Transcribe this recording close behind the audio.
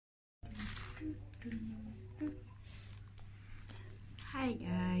Hi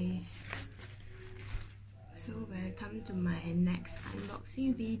guys, so welcome to my next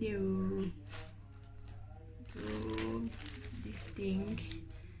unboxing video. So this thing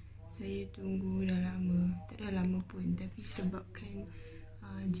saya tunggu dah lama, tak dah lama pun, tapi sebabkan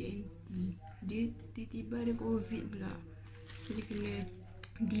JNT dia tiba-tiba ada COVID pula, so dia kena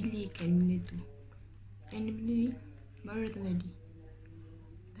delay kan benda tu. And benda ni baru datang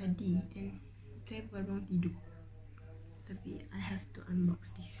tadi and saya baru bangun tidur, tapi I have to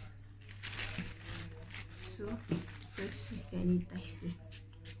unbox this. So first we sanitize dia.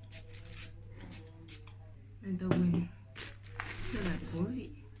 I tahu kan dah ada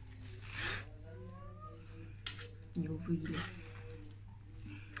COVID, ni over gila.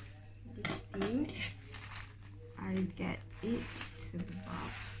 This thing I get it sebab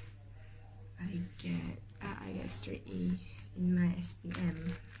I get straight A's in my SPM.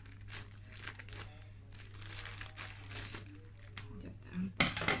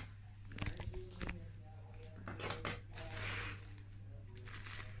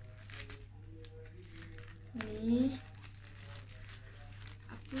 Ni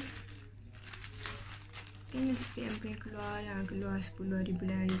apa? Kan SPM kena keluar 10 hari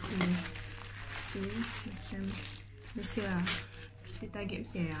bulan hari tu. So macam biasa lah, kita target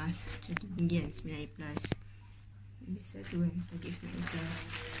mesti lah macam tinggi kan, 9A+. Biasa tu kan, target 9A+.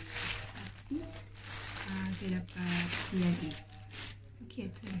 Tapi saya dapat 9A. Okay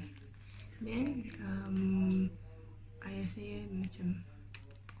tu kan. Then ayah saya macam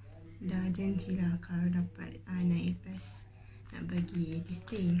dah janji lah kalau dapat 9A+, nak bagi this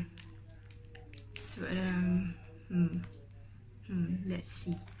thing. So let's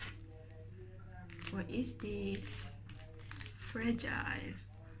see. What is this? Fragile.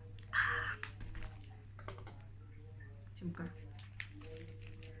 Macam buka.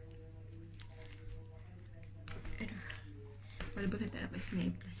 Aduh. Walaupun saya tak dapat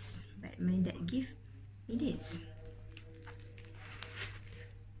 9A+, but my dad give me this.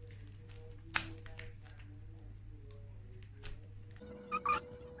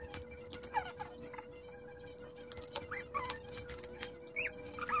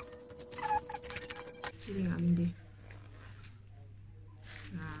 Kita tengok benda.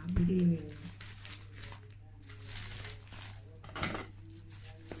 Benda ni.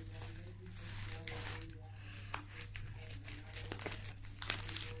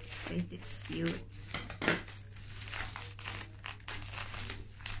 It's sealed.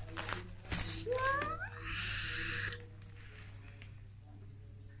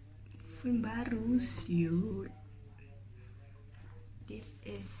 Phone baru sealed. This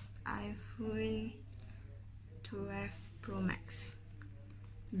is iPhone 12 Pro Max.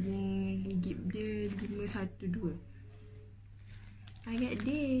 Gig dia 512. I get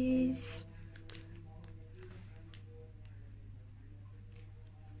this.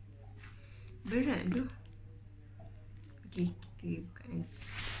 Berat tu. Okay, kita buka nanti.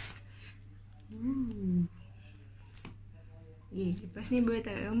 Lepas ni boleh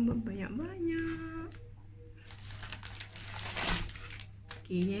tak gambar banyak-banyak.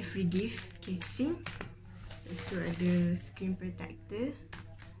 Okay, ni free gift casing. Lepas tu ada screen protector.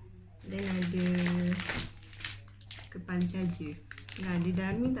 Dan ada kepala charger. Nah, di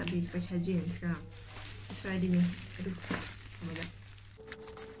dalam ni tak boleh kepala charger ni sekarang. So ada ni. Aduh, sama dah.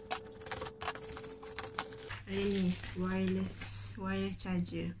 Ada ni wireless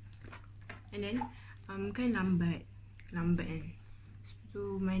charger. And then kan lambat kan.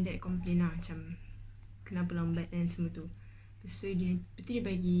 So my dad complain lah macam kenapa lambat dan semua tu. So dia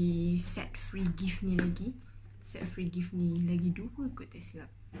bagi set free gift ni lagi. Set free gift ni lagi 2 kot tak silap.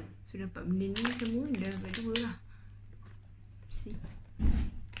 So dapat benda ni semua dah dapat 2 lah. See,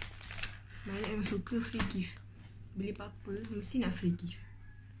 my dad memang suka free gift. Beli apa-apa mesti nak free gift.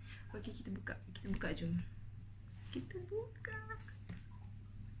 Okay, kita buka jom. Kita buka.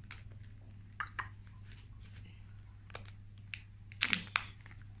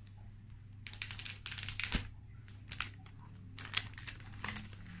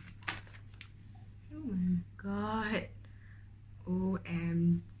 Oh my god.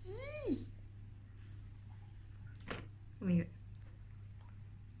 OMG. Oh my god.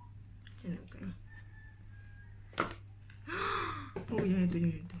 Macam nak buka ni. Oh, jangan tu.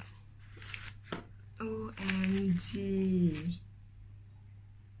 OMG.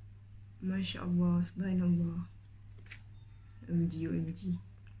 Masya Allah, subhanallah. OMG.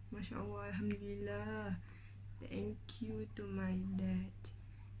 Masya Allah, alhamdulillah. Thank you to my dad.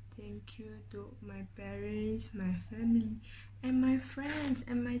 Thank you to my parents, my family, and my friends,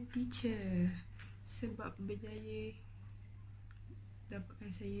 and my teacher. Sebab berjaya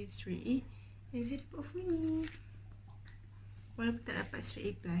dapatkan saya straight A Dan saya dapat phone ni. Walaupun tak dapat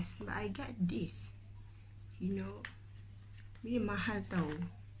straight A+, but I got this. You know, ini mahal tau.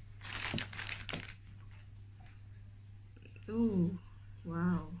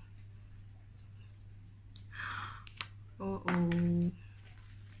 Wow. Oh.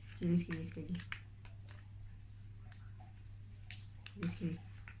 Sekali.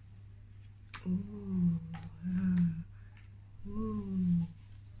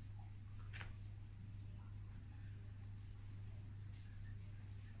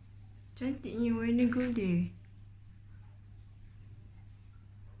 Cantiknya warna gold dia.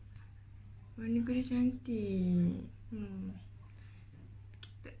 Warna gold dia cantik.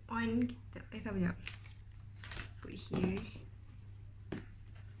 Kita on. Sabar sekejap. Put here.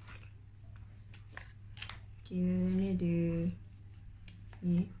 Okay, ni ada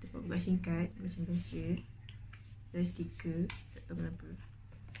ni tempat buka singkat macam biasa. Ada stiker, tak tahu kenapa.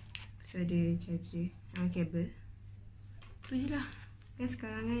 Lepas tu ada charger, kabel. Tu je lah. Kan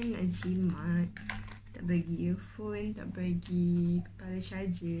sekarang kan nak jimat, tak bagi earphone, tak bagi kepala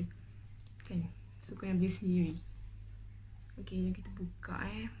charger kan, so kena beli sendiri. Okay, jom kita buka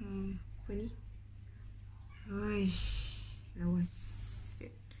apa ni. Uish, lawas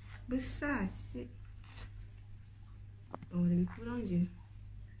set. Besar set. Oh, lebih kurang je.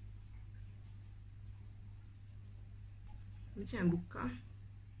 Macam nak buka.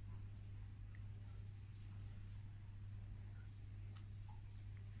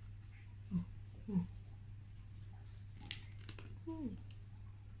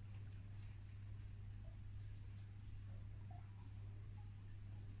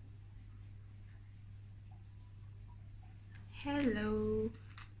 Hello.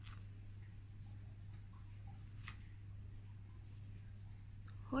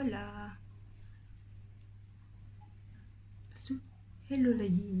 Hola. Hello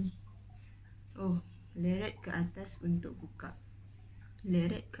lagi. Oh, leret ke atas untuk buka.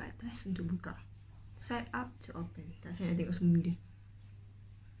 Side up to open. Tak, saya nak tengok semua benda.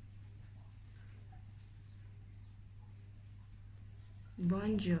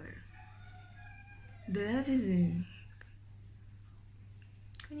 Bonjour. Bienvenue.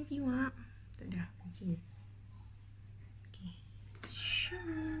 Konnichiwa. Tak dah, macam ni. Okay.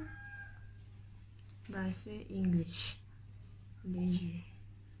 Sure. Bahasa English. Leisure.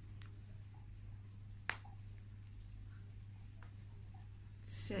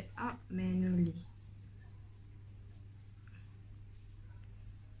 Set up manually.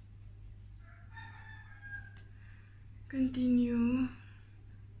 Continue.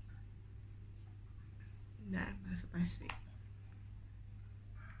 Dah masuk password.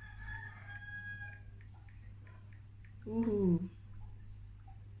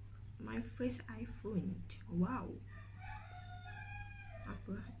 My first iPhone. Wow.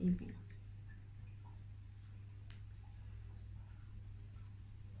 Apa? AB.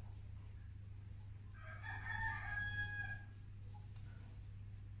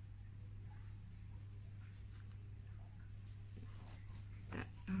 Tak.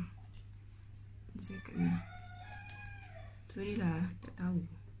 Dia cakap ni. Sorry lah, tak tahu.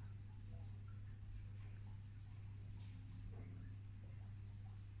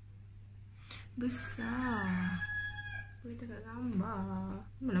 Besar. Boleh tak gambar.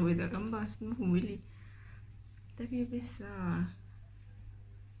 Mana boleh tak gambar, semua pun boleh. Tapi besar.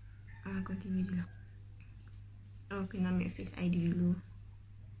 Continue dulu. Oh, kena ambil Face ID dulu.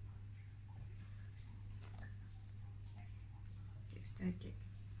 Get started.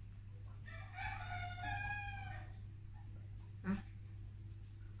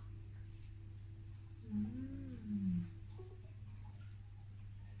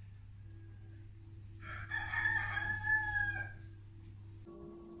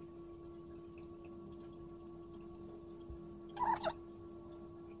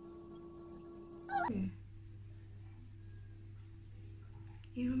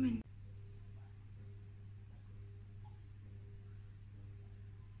 Roman.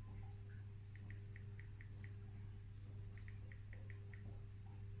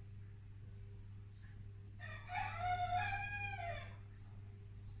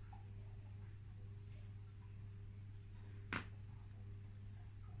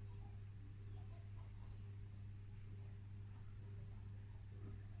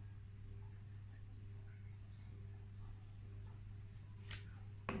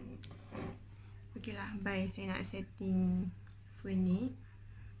 Okay lah, bye. Saya nak setting phone ni.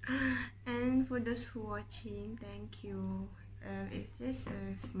 And for those who watching, thank you. It's just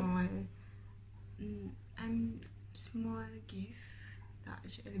a small small gift that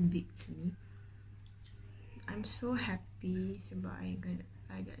actually big to me. I'm so happy sebab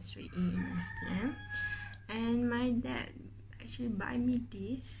I got straight A in SPM. And my dad actually bought me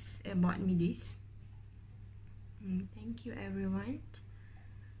this. Thank you everyone.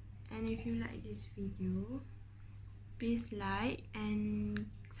 And if you like this video, please like and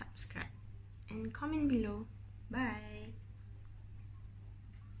subscribe and comment below. Bye.